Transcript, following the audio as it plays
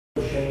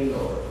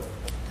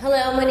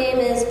Hello, my name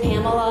is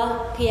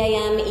Pamela,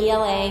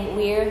 P-A-M-E-L-A,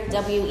 Weir,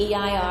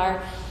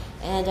 W-E-I-R,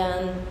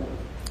 and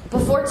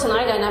before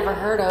tonight I never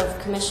heard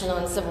of Commission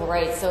on Civil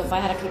Rights, so if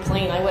I had a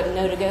complaint I wouldn't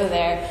know to go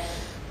there,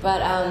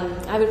 but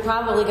I would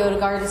probably go to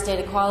Garden State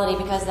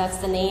Equality because that's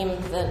the name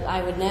that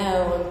I would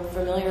know and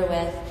familiar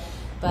with,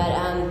 but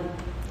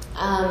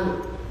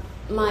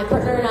my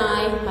partner and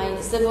I,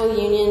 my civil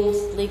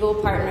union legal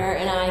partner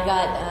and I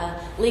got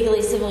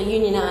legally civil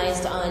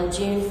unionized on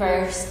June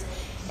 1st.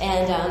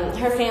 And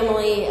her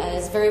family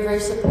is very, very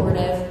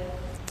supportive,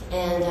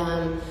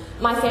 and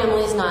my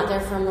family is not. They're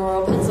from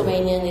rural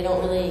Pennsylvania, and they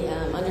don't really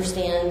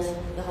understand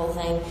the whole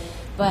thing.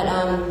 But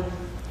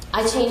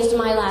I changed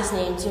my last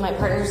name to my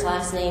partner's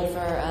last name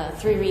for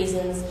 3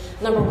 reasons.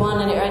 Number one,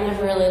 I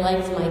never really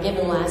liked my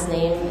given last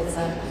name. It's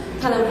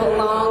kind of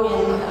long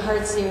and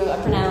hard to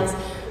pronounce.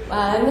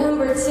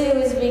 Number 2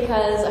 is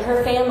because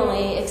her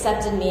family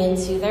accepted me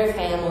into their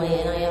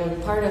family, and I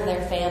am part of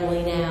their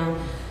family now,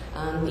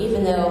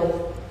 even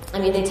though, I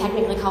mean, they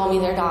technically call me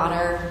their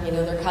daughter,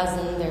 their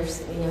cousin, their,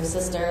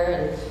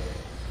 sister,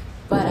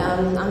 but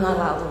I'm not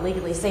allowed to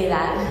legally say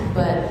that.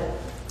 But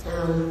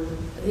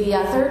the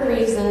third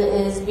reason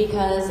is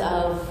because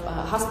of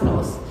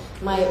hospitals.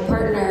 My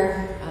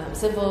partner,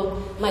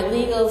 my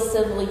legal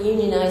civil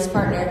unionized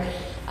partner,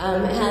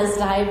 has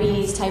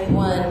diabetes type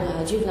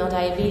 1, juvenile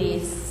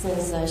diabetes,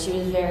 since she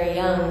was very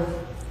young.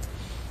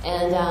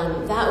 And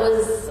that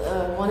was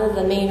one of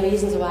the main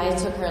reasons why I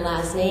took her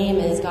last name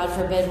is, God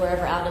forbid, we're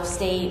ever out of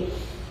state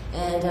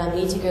and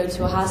need to go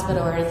to a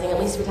hospital or anything, at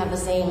least we'd have the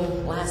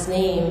same last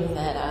name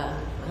that, I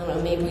don't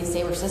know, maybe we'd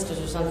say we're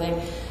sisters or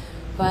something.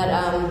 But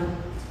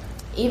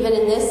even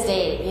in this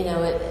state,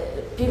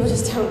 people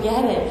just don't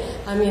get it.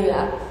 I mean,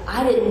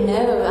 I didn't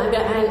know. I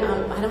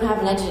don't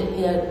have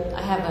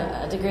I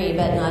have a degree,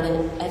 but not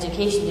an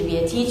education to be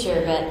a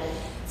teacher. But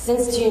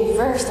since June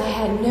 1st, I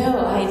had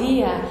no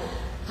idea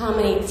how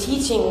many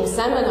teaching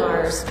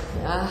seminars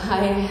I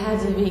had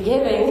to be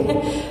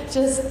giving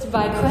just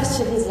by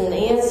questions and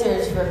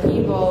answers for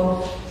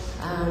people.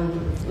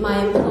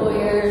 My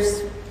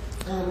employers,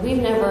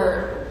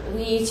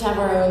 we each have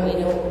our own,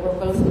 we're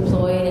both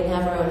employed and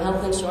have our own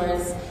health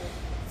insurance,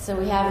 so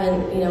we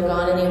haven't,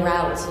 gone any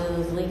route to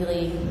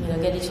legally,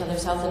 get each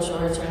other's health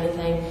insurance or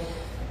anything.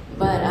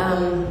 But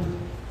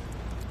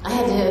I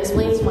had to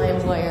explain to my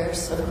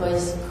employers, of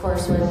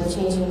course, when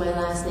changing my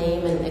last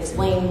name, and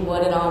explain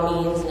what it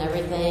all means and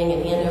everything,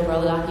 and hand over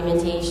all the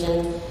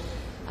documentation.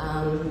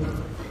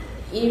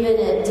 Even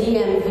at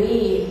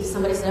DMV,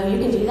 somebody said, "Oh,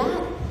 you can do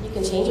that? You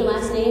can change your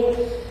last name?"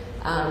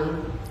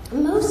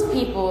 Most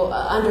people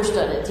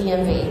understood at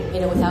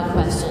DMV, without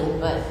question,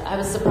 but I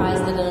was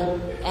surprised that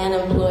an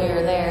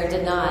employer there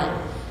did not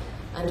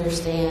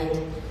understand.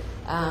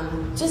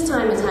 Just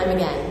time and time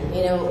again,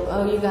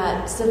 "Oh, you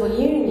got civil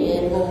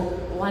union, well,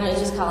 why don't you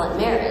just call it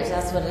marriage?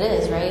 That's what it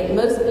is, right?"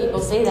 Most people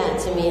say that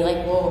to me,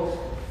 like, "Well,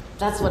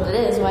 that's what it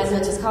is. Why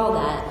isn't it just called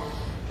that?"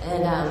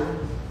 And I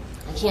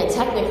can't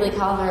technically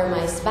call her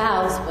my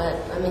spouse, but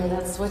I mean,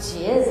 that's what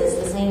she is. It's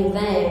the same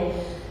thing.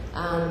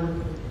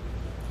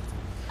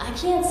 I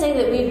can't say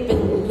that we've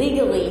been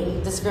legally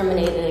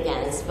discriminated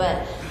against,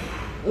 but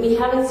me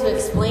having to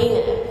explain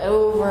it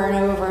over and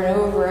over and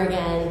over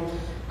again,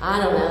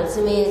 I don't know.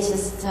 To me, it's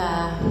just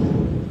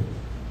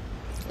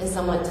is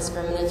somewhat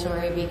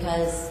discriminatory,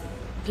 because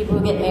people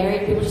who get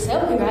married, people just say,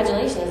 "Oh,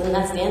 congratulations," and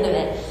that's the end of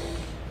it.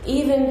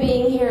 Even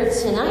being here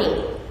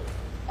tonight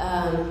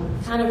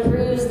kind of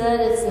proves that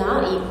it's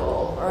not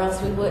equal, or else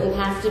we wouldn't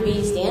have to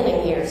be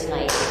standing here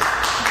tonight.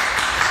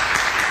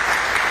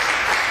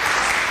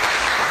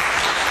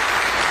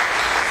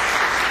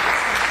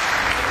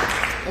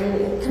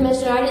 And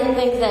Commissioner, I didn't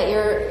think that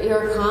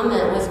your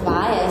comment was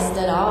biased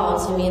at all.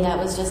 To me, that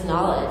was just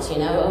knowledge.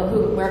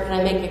 Where can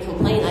I make a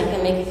complaint? I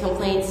can make a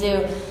complaint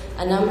to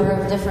a number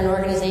of different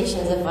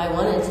organizations if I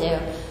wanted to.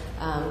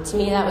 To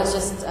me, that was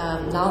just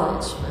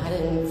knowledge. I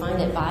didn't find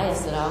it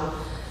biased at all.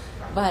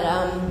 But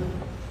I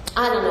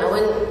don't know.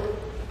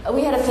 When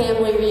we had a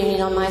family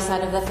reunion on my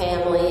side of the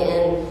family,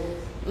 and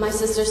my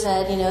sister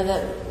said,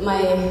 that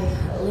my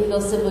legal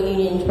civil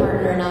union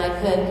partner and I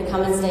could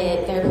come and stay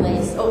at their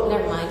place. Oh,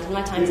 never mind.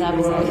 My time's up.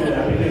 Okay.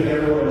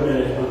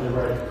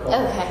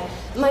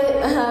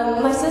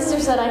 My sister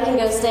said I can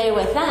go stay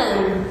with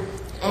them.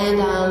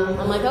 And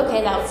I'm like,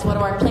 okay, that's what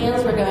our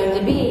plans were going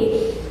to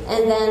be.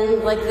 And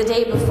then, like, the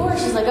day before,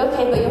 she's like,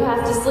 okay, but you'll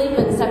have to sleep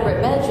in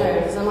separate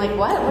bedrooms. I'm like,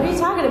 what? What are you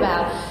talking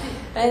about?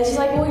 And she's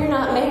like, well, you're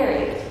not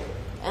married.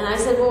 And I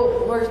said,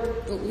 well, we're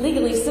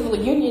legally civil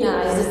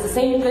unionized. It's the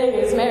same thing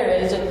as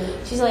marriage. And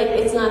she's like,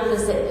 it's not the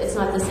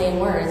same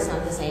word. It's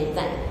not the same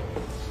thing.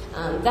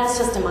 That's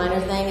just a minor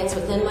thing. It's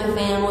within my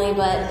family,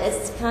 but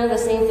it's kind of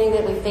the same thing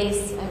that we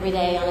face every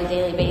day on a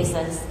daily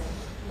basis.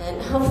 And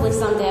hopefully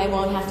someday I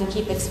won't have to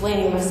keep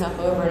explaining myself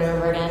over and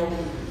over again.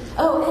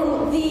 Oh,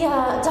 and the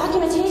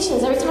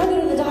documentations. Every time I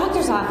go to the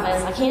doctor's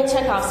office, I can't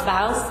check off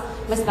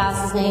my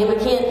spouse's name. I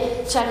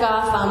can't check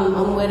off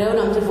I'm widowed,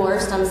 I'm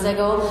divorced, I'm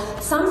single.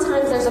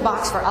 Sometimes there's a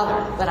box for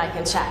other that I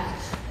can check.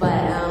 but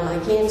I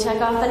can't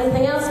check off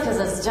anything else because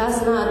it's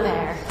just not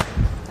there.